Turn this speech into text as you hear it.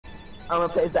I'm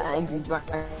gonna play as the angry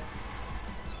dragon.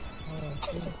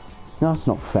 No, that's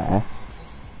not fair.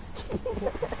 I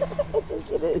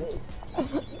think it is.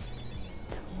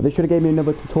 They should have gave me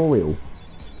another tutorial.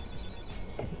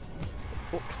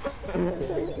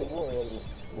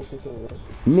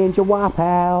 Ninja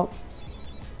Wipeout.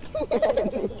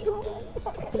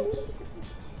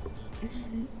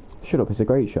 Shut up, it's a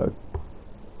great show.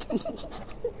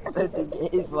 I don't think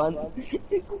it is one.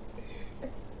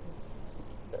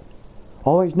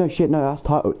 Oh wait, no shit, no, that's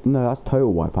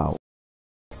Total Wipeout.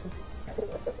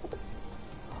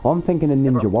 I'm thinking of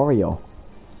Ninja Warrior.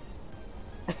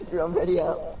 I'm ready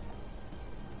out.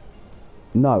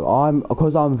 No,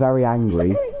 because I'm very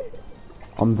angry.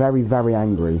 I'm very, very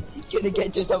angry. You're gonna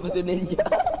get dressed up as a ninja.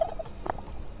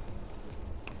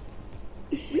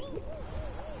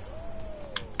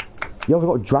 You ever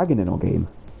got a dragon in our game?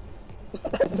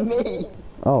 That's me.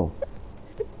 Oh.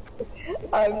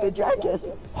 I'm the dragon.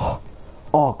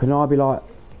 Oh, can I be like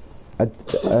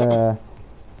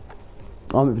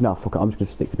no, fuck it, I'm just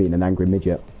gonna stick to being an angry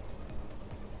midget.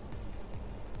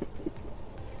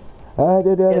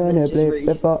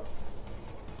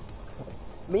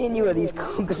 Me and you are these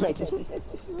cool guys, and it's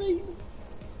just Reese.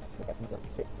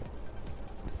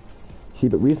 See,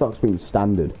 but Reesock's being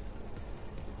standard.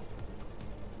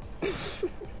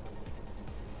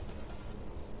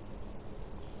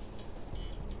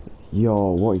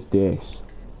 Yo, what is this?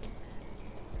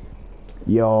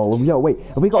 Yo, wait,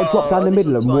 have we got to drop down the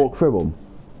middle and walk through them?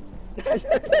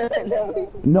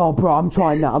 No, bro, I'm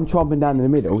trying that. I'm dropping down in the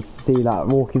middle, see, like,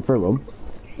 walking through them.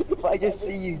 If I just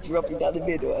see you dropping down the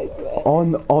middle, I swear. Oh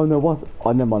no, what?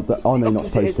 Oh no, you're not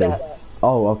supposed to.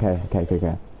 Oh, okay.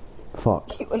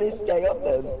 Fuck. You wanna stay up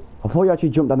then? I thought you actually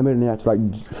jumped down the middle and you had to, like,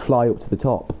 fly up to the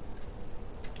top.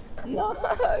 No.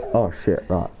 Oh shit,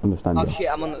 right, understand Oh you. shit,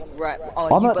 I'm on the right.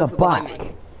 Oh, I'm you at the both are behind back.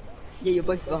 me. Yeah, you're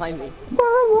both behind me.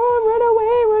 Run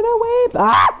away!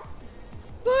 Ah!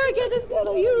 Boy, get this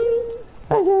girl, you.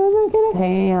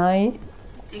 Hey,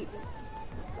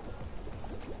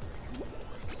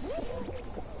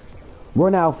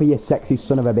 run out for you sexy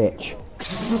son of a bitch.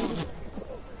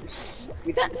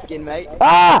 With that skin, mate.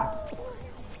 Ah!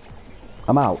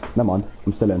 I'm out. Never mind.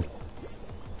 I'm still in.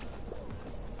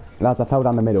 Lads, I fell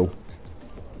down the middle.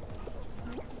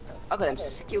 I got them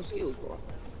skills, bro.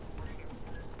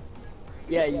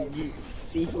 Yeah, you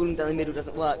see, falling down the middle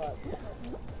doesn't work.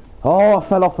 Oh, I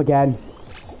fell off again.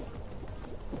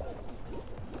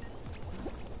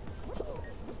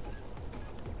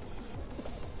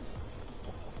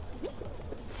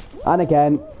 And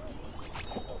again.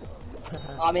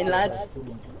 I'm in, lads.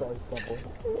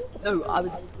 No, I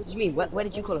was. What do you mean? Where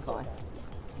did you qualify?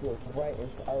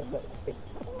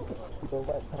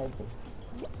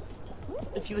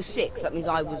 If you were 6th, that means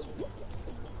I was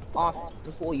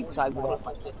before you because I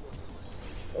qualified 5th.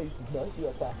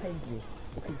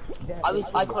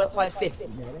 I qualified 5th.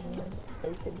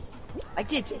 I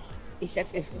did. He said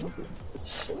 5th.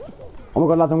 Oh my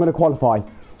god, lads, I'm gonna qualify.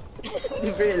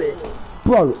 Really?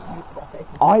 Bro,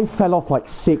 I fell off like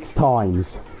 6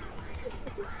 times.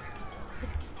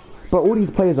 But all these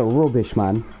players are rubbish,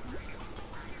 man.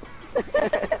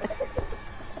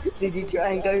 Did you try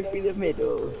and go through the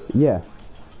middle? Yeah.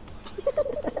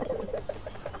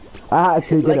 I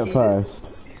actually did Like it first.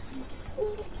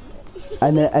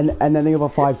 And then the other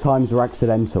 5 times were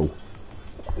accidental.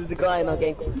 There's a guy in our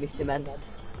game called Mr. Man.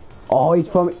 Oh, he's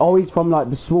from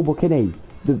like the small book, innit?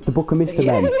 The book of Mr.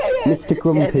 Men. Mr.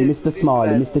 Grumpy, Mr.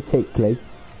 Smiley, Mr. Tickly.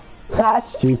 Ah,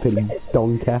 stupid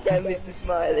donker. Yeah, Mr.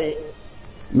 Smiley.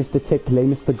 Mr. Tickly,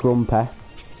 Mr. Grumpy.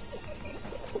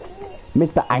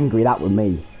 Mr. Angry, that was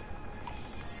me.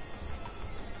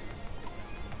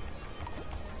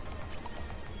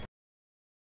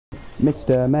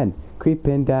 Mr. Men,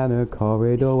 creeping down a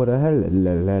corridor with a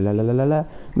la la la la la la.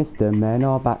 Mr. Men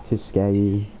are back to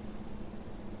skate.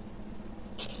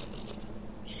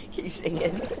 Keep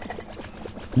singing.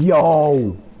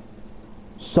 Yo!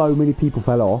 So many people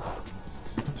fell off.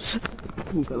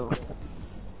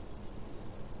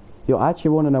 Yo, I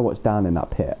actually want to know what's down in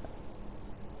that pit.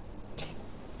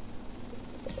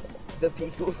 The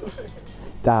people.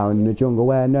 Down in the jungle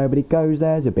where nobody goes,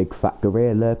 there's a big fat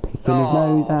gorilla picking his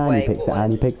nose, and wait, he picks it what?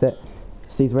 and he picks it.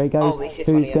 Sees where he goes. This is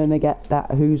Who's funny, gonna get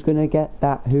that? Who's gonna get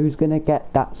that? Who's gonna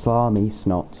get that slimy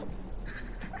snot?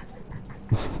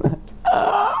 Who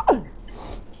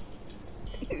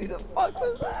the fuck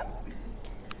was that?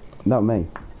 Not me.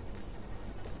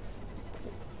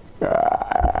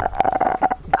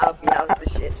 Alfie, how's the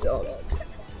shit song?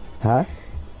 Huh?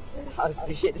 How's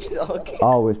the shit song?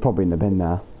 Oh, it's probably in the bin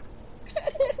now.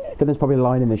 Then there's probably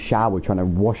lying in the shower trying to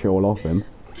wash it all off him.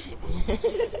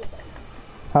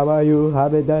 How are you?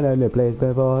 Haven't done any place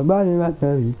before.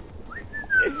 Did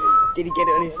he get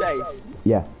it on his face?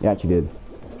 Yeah, he actually did.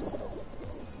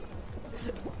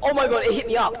 Oh my god, it hit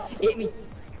me up. It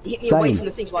hit me away from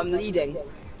the thing, so I'm leading.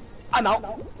 I'm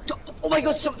out. Oh my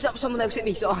god, someone else hit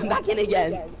me, so I'm back in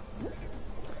again.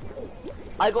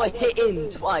 I got hit in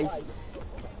twice.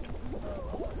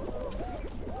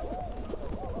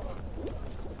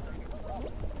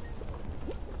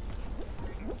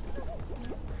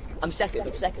 I'm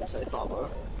second so far, bro.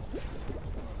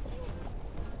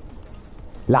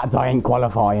 Lads, I ain't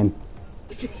qualifying.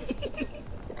 If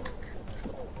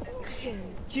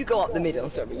you go up the middle,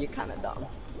 sorry, you're kind of dumb.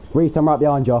 Reese, I'm right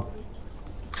behind you.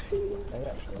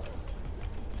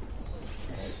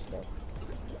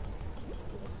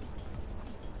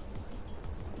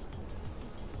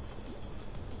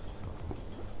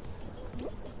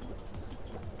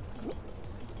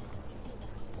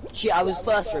 Shit, I was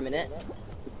first for a minute.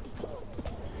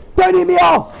 Don't hit me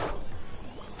off!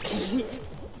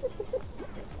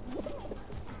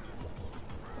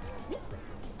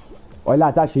 Oi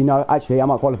lads, actually no, I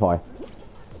might qualify.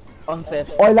 I'm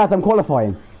fifth. Oi lads, I'm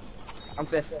qualifying. I'm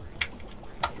fifth.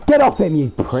 Get off him, you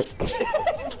prick.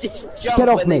 Just jump Get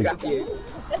off when me. they grab you.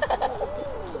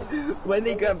 When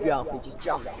they grab you, Alfie, just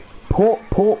jump.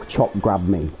 Pork chop grabbed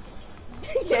me.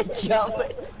 Yeah, jump.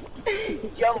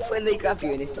 Jump when they grab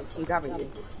you and it stops them grabbing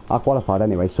you. I qualified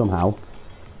anyway, somehow.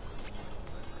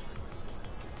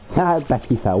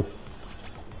 Becky fell.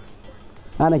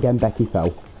 And again, Becky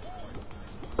fell.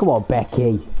 Come on,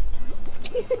 Becky.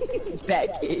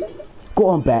 Becky. Go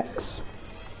on, Bex.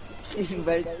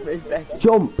 Where's Becky?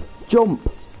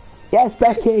 Jump. Yes,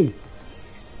 Becky.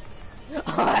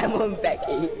 I'm on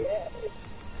Becky.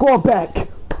 Go on, Beck.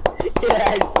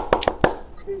 Yes.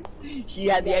 She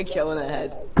had the eggshell on her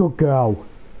head. Good girl.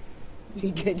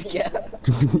 Good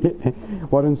girl.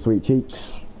 Well done, sweet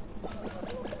cheeks.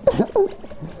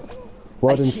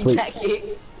 Well done, sweet. Becky.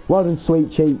 Well done, sweet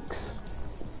cheeks.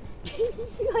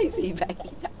 I see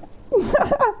Becky.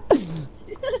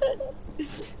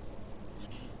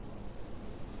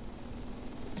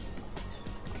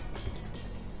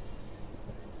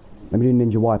 Let me do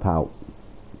ninja wipeout.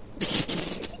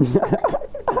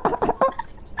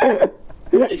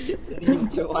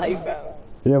 Ninja wipeout.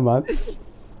 Yeah, man.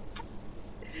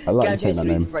 I like saying that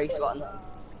name. Race one.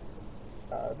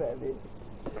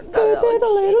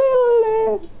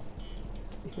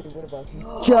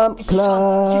 Jump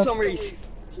club. This one, Reese.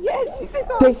 Yes, this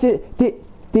one.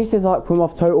 This is like from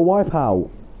off Total Wipeout.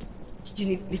 Do you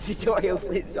need the tutorial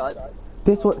for this one?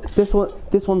 This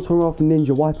one's from off Ninja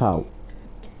Wipeout.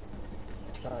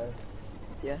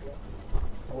 Yeah.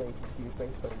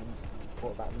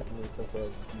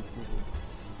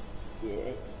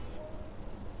 Yeah.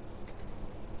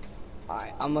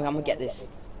 Alright, I'm gonna get this.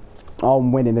 Oh,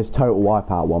 I'm winning this Total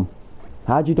Wipeout one.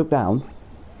 How'd you duck down?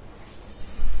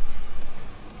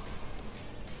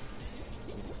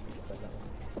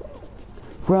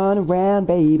 Run around,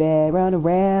 baby, run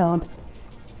around.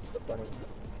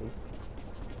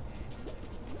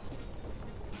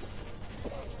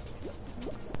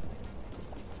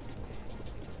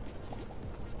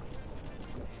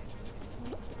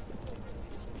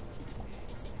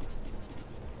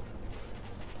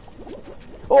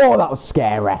 Oh, that was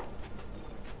scary.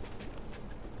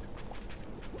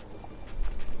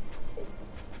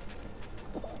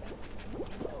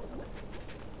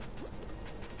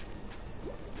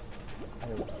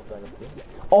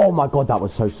 Oh my god, that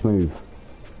was so smooth.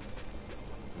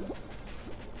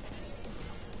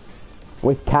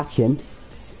 With catching.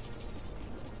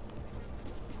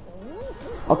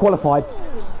 I qualified.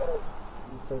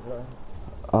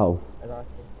 Oh.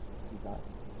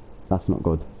 That's not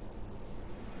good.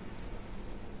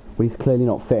 But he's clearly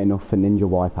not fit enough for Ninja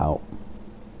Wipeout.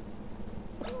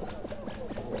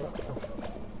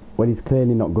 Well, he's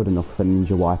clearly not good enough for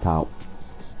Ninja Wipeout.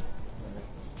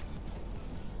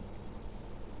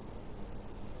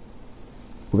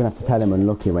 We're gonna have to tell him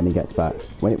unlucky when he gets back.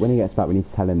 When he gets back, we need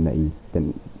to tell him that he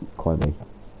didn't qualify.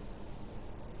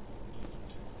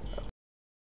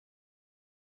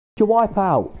 Ninja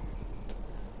Wipeout.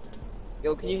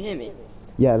 Yo, can you hear me?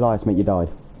 Yeah, Elias, mate, you died.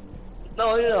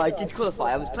 No, I did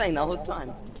qualify. I was playing the whole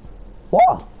time.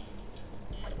 What?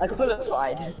 I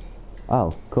qualified.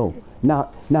 Oh, cool. Now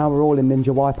we're all in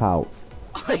Ninja Wipeout.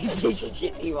 I did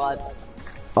shitty one.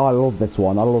 Oh, I love this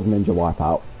one. I love Ninja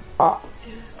Wipeout. Ah.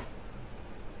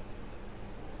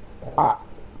 Ah.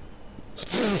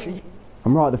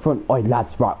 I'm right at the front. Oi,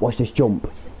 lads, right, watch this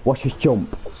jump. Watch this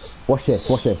jump. Watch this,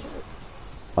 watch this.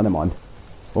 Oh, never mind.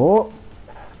 Oh.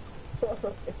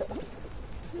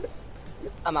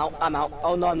 I'm out.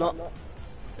 Oh no, I'm not.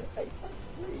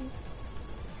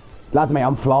 Lads, mate,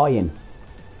 I'm flying.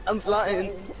 I'm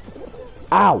flying.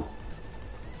 Ow!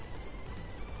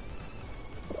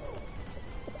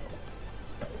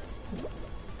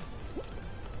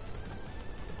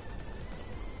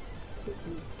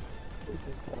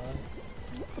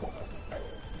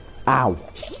 Ow!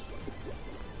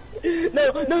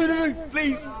 No,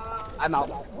 please. I'm out.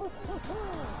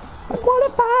 I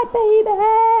qualified, baby!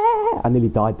 I nearly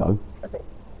died, though.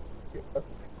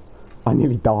 I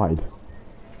nearly died.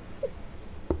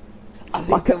 I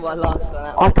think I my last one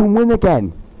out. I can win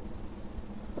again!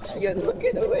 You're not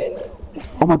gonna win.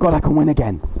 Oh my god, I can win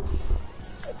again!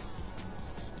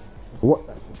 What?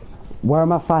 Where are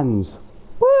my fans?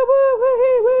 Woo, woo,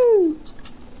 woo,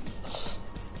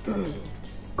 woo!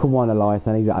 Come on, Elias,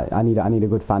 I need a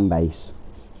good fan base.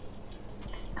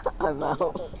 I'm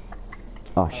out.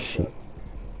 Oh shit.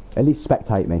 At least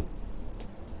spectate me.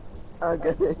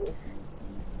 Okay.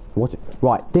 What?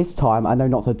 Right, this time I know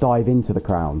not to dive into the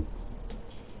crown.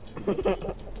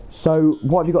 So,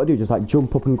 what have you got to do? Just like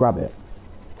jump up and grab it?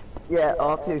 Yeah,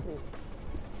 R2.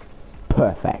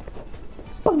 Perfect.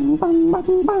 Bang, bang,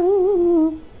 bang,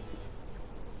 bang.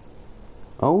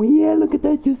 Oh yeah, look at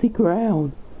that juicy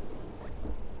crown.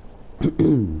 Here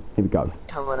we go.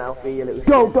 Come on, Alfie, you little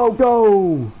Go, shit. go,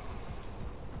 go!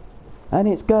 And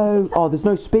it's go. Oh, there's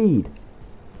no speed.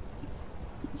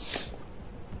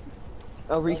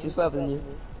 Oh, Reese is further than you.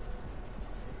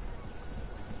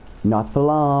 Not for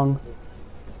long.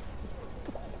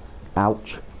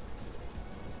 Ouch.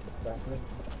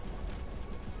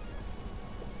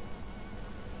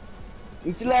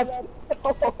 You to left.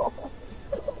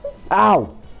 Ow!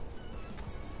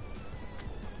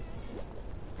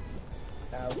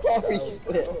 Oh, Reese is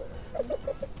clear.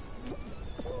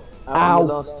 Ow. You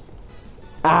lost.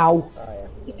 Ow!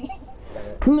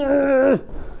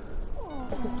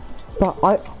 But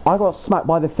I got smacked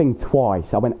by the thing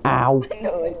twice. I went ow.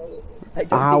 No, I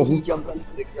don't Ow. think he jumped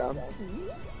into the ground.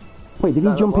 Wait, did he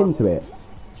No, jump what? into it?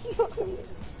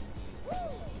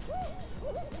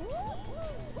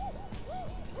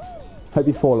 Hope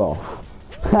you fall off.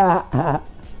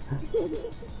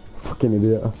 Fucking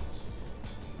idiot.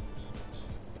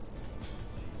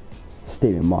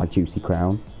 Stealing my juicy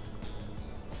crown.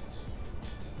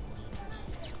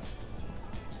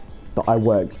 That I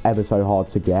worked ever so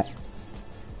hard to get.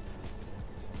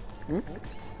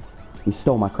 He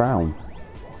stole my crown.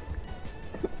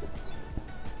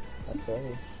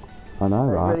 Okay. I know,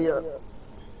 right? Really,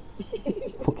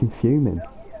 Fucking fuming.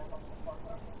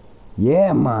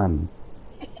 Yeah, man.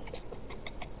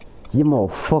 You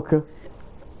motherfucker.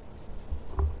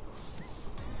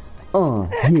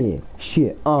 Yeah,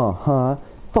 shit, huh.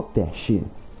 Fuck that shit.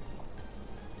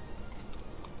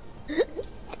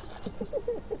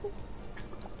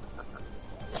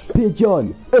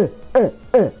 Pigeon.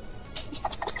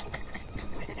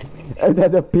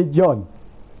 Another pigeon.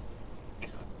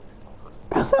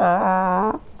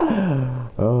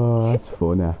 Oh, that's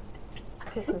funny.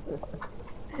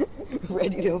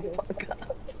 ready to fuck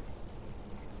up.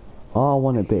 I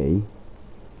want to be.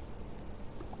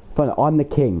 Fun, I'm the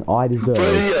king. I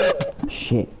deserve.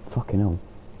 Shit, fucking hell.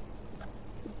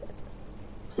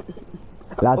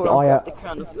 Lads, Or I'll I. grab the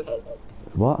crown off your head.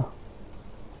 What?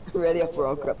 Ready up or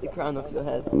I'll grab the crown off your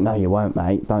head. No, you won't,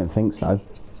 mate. Don't think so.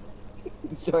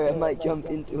 Sorry, I might jump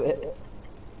into it.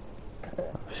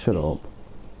 Shut up.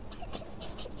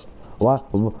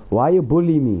 Why you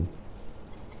bully me?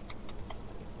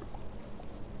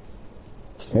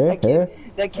 Hey,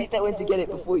 That kid that went to get it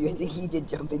before you, I think he did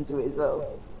jump into it as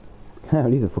well.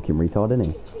 hey. He's a fucking retard,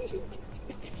 isn't he?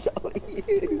 So are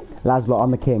you. Lads, look,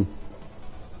 I'm the king.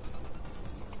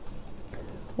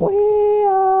 We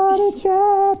are the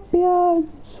champions.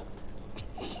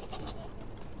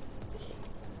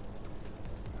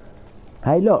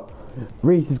 Hey, look.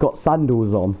 Reese has got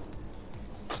sandals on.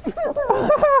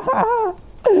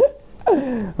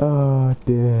 Oh,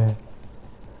 dear.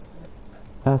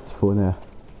 That's funny.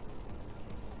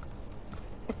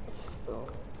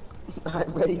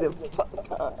 I'm ready to fuck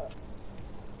up.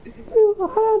 You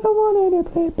had the one in the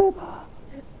paper.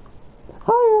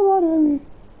 I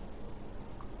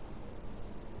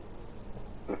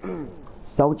am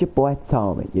Soldier boy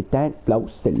told me you don't blow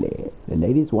silly. The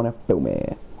ladies wanna film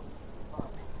me.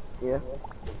 Yeah.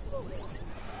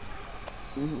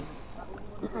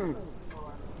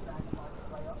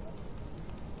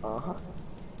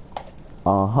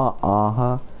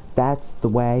 Uh-huh. That's the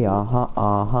way,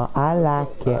 I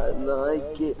like I it.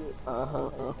 like it.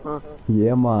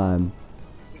 Yeah, man.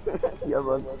 Yeah,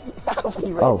 man.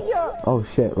 Alfie, ready Oh, up. oh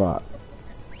shit, right.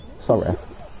 Sorry.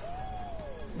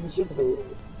 You should be.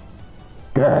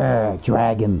 Grr,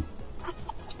 dragon.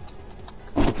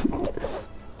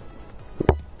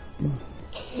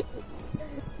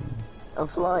 I'm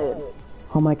flying.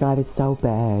 Oh my god, it's so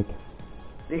big.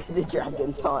 The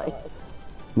dragon's high.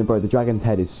 No, bro, the dragon's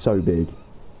head is so big.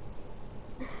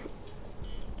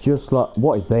 Just like,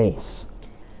 what is this?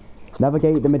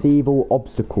 Navigate the medieval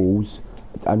obstacles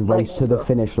and race to the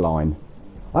finish line.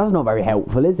 That's not very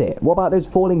helpful, is it? What about those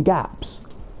falling gaps?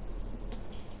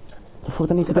 What the fuck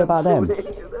do I need to do about them?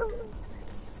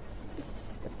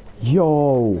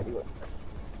 Yo!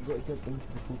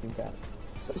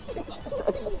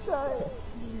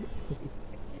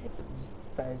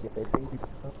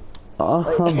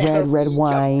 Oh, red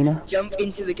wine. Jump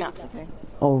into the gaps, okay?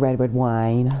 Oh, red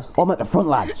wine. Oh, I'm at the front,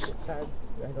 lads.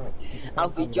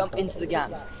 Alfie, jump into the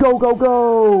gaps. Go, go,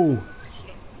 go!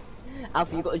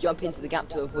 Alfie, you got to jump into the gap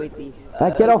to avoid these.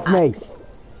 Get off me!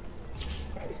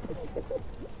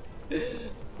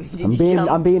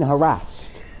 I'm being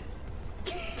harassed.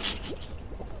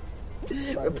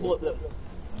 Report them.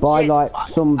 By like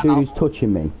some dude who's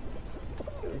touching me.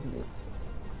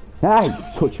 Hey,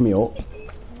 touch me up.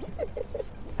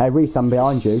 Hey, Reese, I'm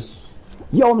behind you.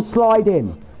 Yo, I'm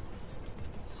sliding.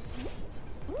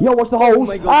 Yo, what's the hole?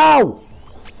 Oh ow!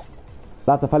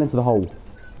 Lads, I fell into the hole.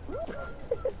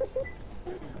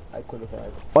 I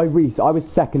qualified. Oi, Reese, I was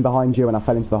second behind you and I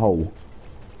fell into the hole.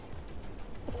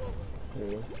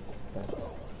 Really?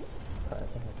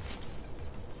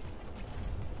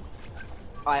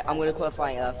 Alright, I'm gonna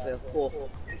qualify for fourth.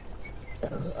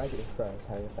 I did it first,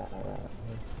 how is that like that?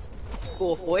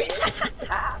 Fourth, boy.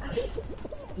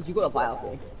 Did you qualify,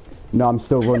 Alfie? No, I'm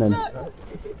still running.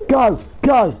 Go,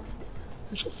 go!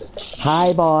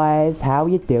 Hi, boys. How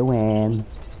you doing?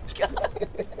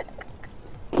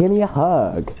 Give me a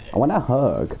hug. I want a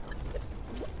hug.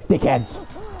 Dickheads.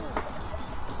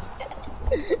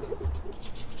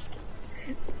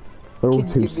 They're all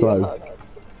too slow.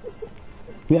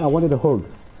 Yeah, I wanted a hug.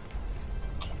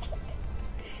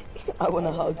 I want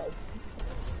a hug.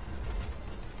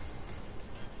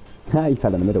 Ha, you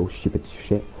fell in the middle, stupid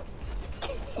shit.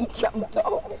 He jumped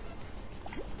off.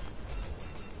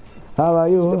 How are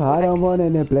you? I don't want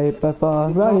any play before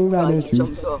running around the streets.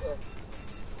 Jumped off.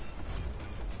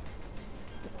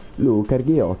 Luca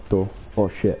Ghiotto. Oh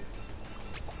shit.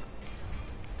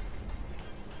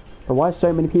 But why are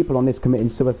so many people on this committing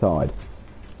suicide?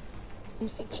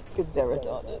 Because they're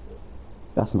retarded.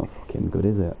 That's not fucking good,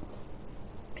 is it?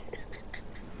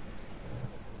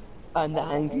 I'm the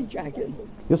angry dragon.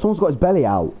 Yo, someone's got his belly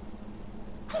out.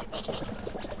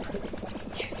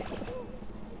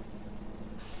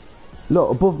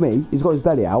 Look, above me, he's got his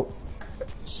belly out.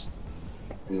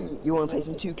 You want to play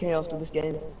some 2K after this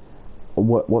game?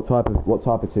 What type of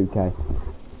 2K?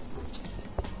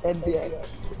 NBA.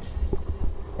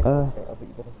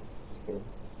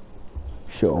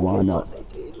 Sure, why not?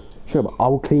 Sure, but I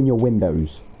will clean your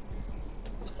windows.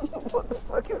 What the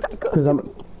fuck is that?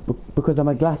 Because I'm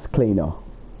a glass cleaner.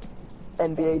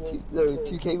 NBA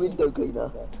 2K window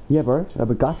cleaner. Yeah, bro, I'm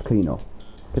a glass cleaner.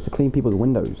 Get to clean people's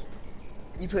windows.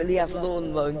 You probably have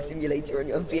lawn mowing simulator on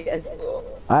your PS4.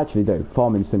 I actually do.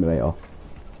 Farming simulator.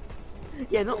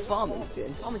 Yeah, not farming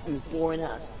sim. Farming sim is boring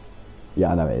ass.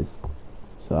 Yeah, I know it is.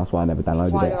 So that's why I never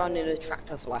downloaded Fly it. around in a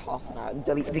tractor for like half an hour and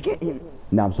delete the game.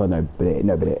 No, I'm sorry,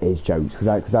 no, but it is jokes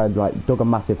because I like dug a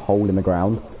massive hole in the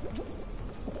ground,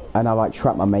 and I like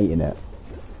trapped my mate in it.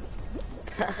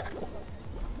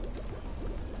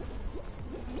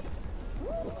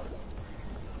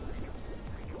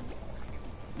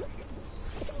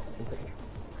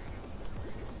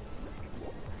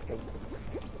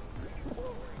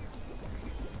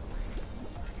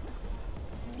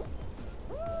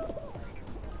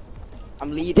 I'm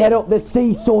leading. Get up the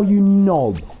seesaw, you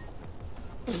knob!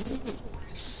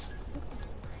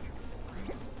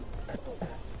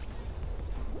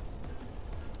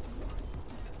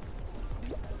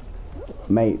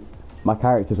 Mate, my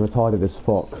character's retarded as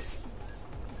fuck.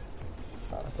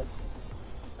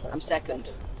 I'm second.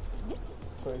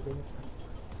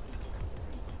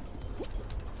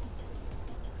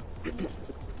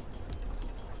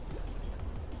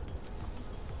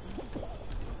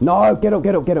 No, get up,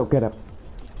 get up, get up, get up.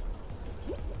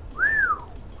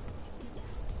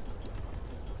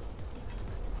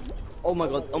 Oh my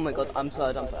god, I'm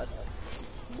third.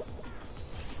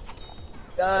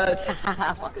 Third,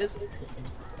 fuckers.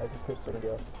 I just pushed somebody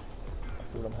else.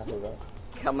 That's all I'm happy about.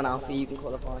 Come on, Alfie, you can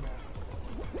qualify.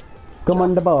 Come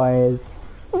on, the boys.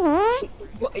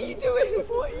 What are you doing?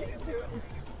 What are you doing?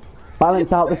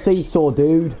 Balance out the seesaw,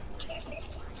 dude.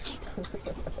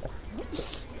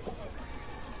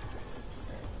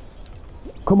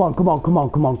 Come on, come on, come on,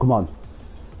 come on, come on.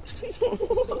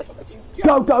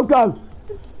 Go, go, go!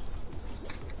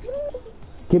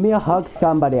 Give me a hug,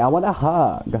 somebody. I want a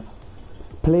hug.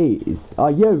 Please.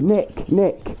 You, Nick.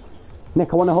 Nick,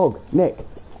 I want a hug. Nick.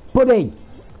 Buddy.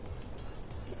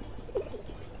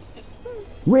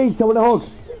 Reese, I want a hug.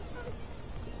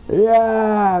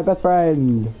 Yeah, best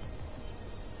friend.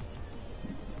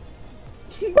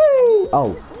 Whee!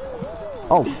 Oh,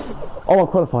 I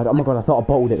qualified. Oh my god, I thought I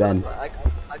bottled it then. I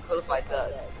qualified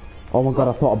third. Oh my god,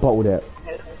 I thought I bottled it.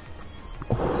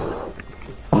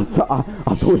 I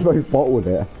thought we both bottled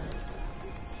it.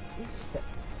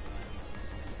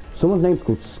 Someone's name's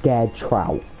called Scared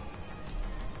Trout.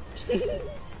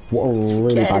 What a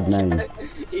really bad name.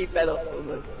 He fell off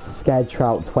almost. Scared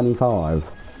Trout 25.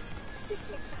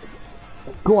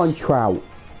 Go on, Trout.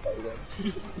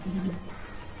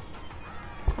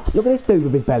 Look at this dude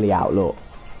with his belly out, look.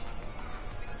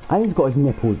 And he's got his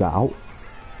nipples out.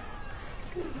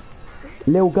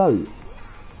 Lil goat.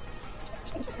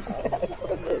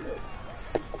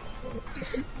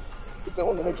 No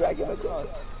one gonna drag him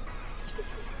across.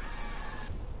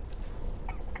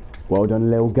 Well done,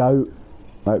 Lil goat.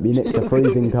 Hope your nips are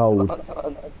freezing cold. Do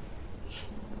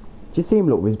you see him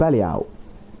look with his belly out?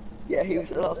 Yeah, he was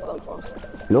the last one across.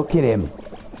 Look at him.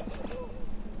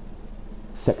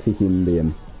 Sexy human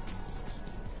being.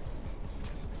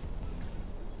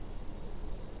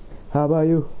 How about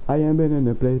you? I ain't been in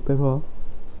the place before.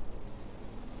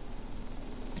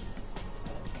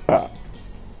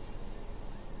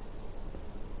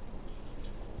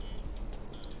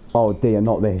 Oh dear,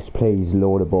 not this, please,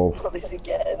 Lord above. Not this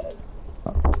again.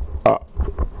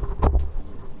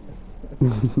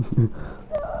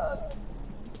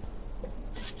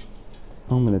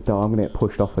 I'm gonna die, I'm gonna get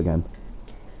pushed off again.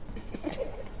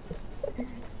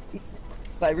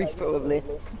 By Reese probably.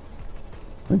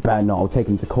 I better not, I'll take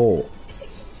him to court.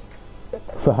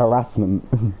 For harassment.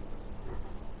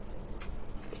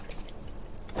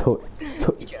 You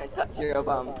trying to touch your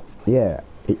bum? Yeah,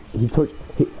 he touched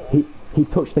he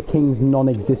touched the king's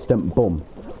non-existent bum.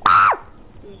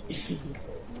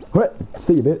 Right,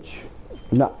 see you, bitch.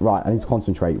 No, right, I need to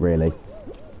concentrate really.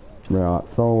 Right,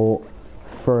 4,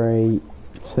 3,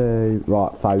 2,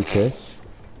 right, focus.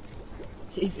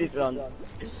 He's this one.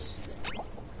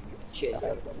 Cheers.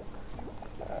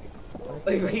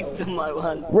 Wait, Reese on my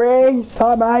one. Reese,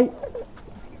 hi mate.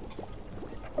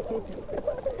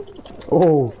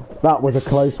 Oh, that was a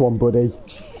close one, buddy.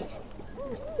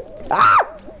 Ah!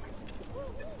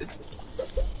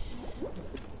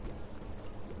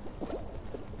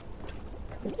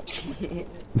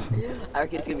 I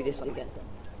reckon it's gonna be this one again.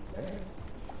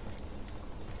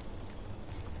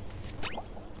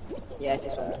 Yeah, it's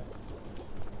this one.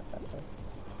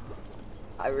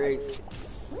 Hi, Reese.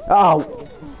 Oh!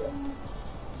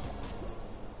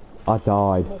 I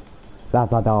died.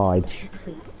 Lads, I died.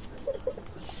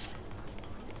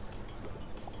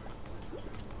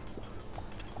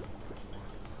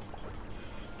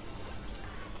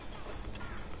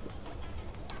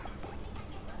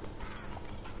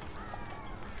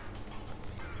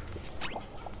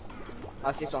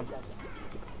 I'll see this one.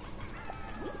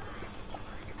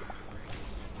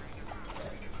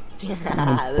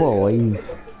 Boys.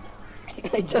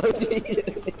 I told you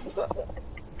this one.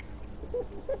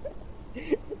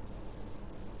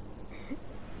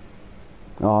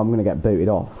 Oh, I'm gonna get booted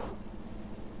off.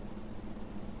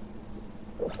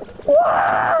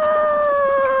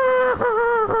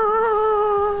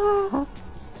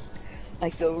 I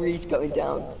saw Reese going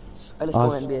down. Oh, let's go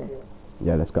NBA.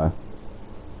 Yeah, let's go.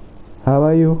 How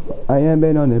are you? I ain't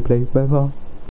been on the place before.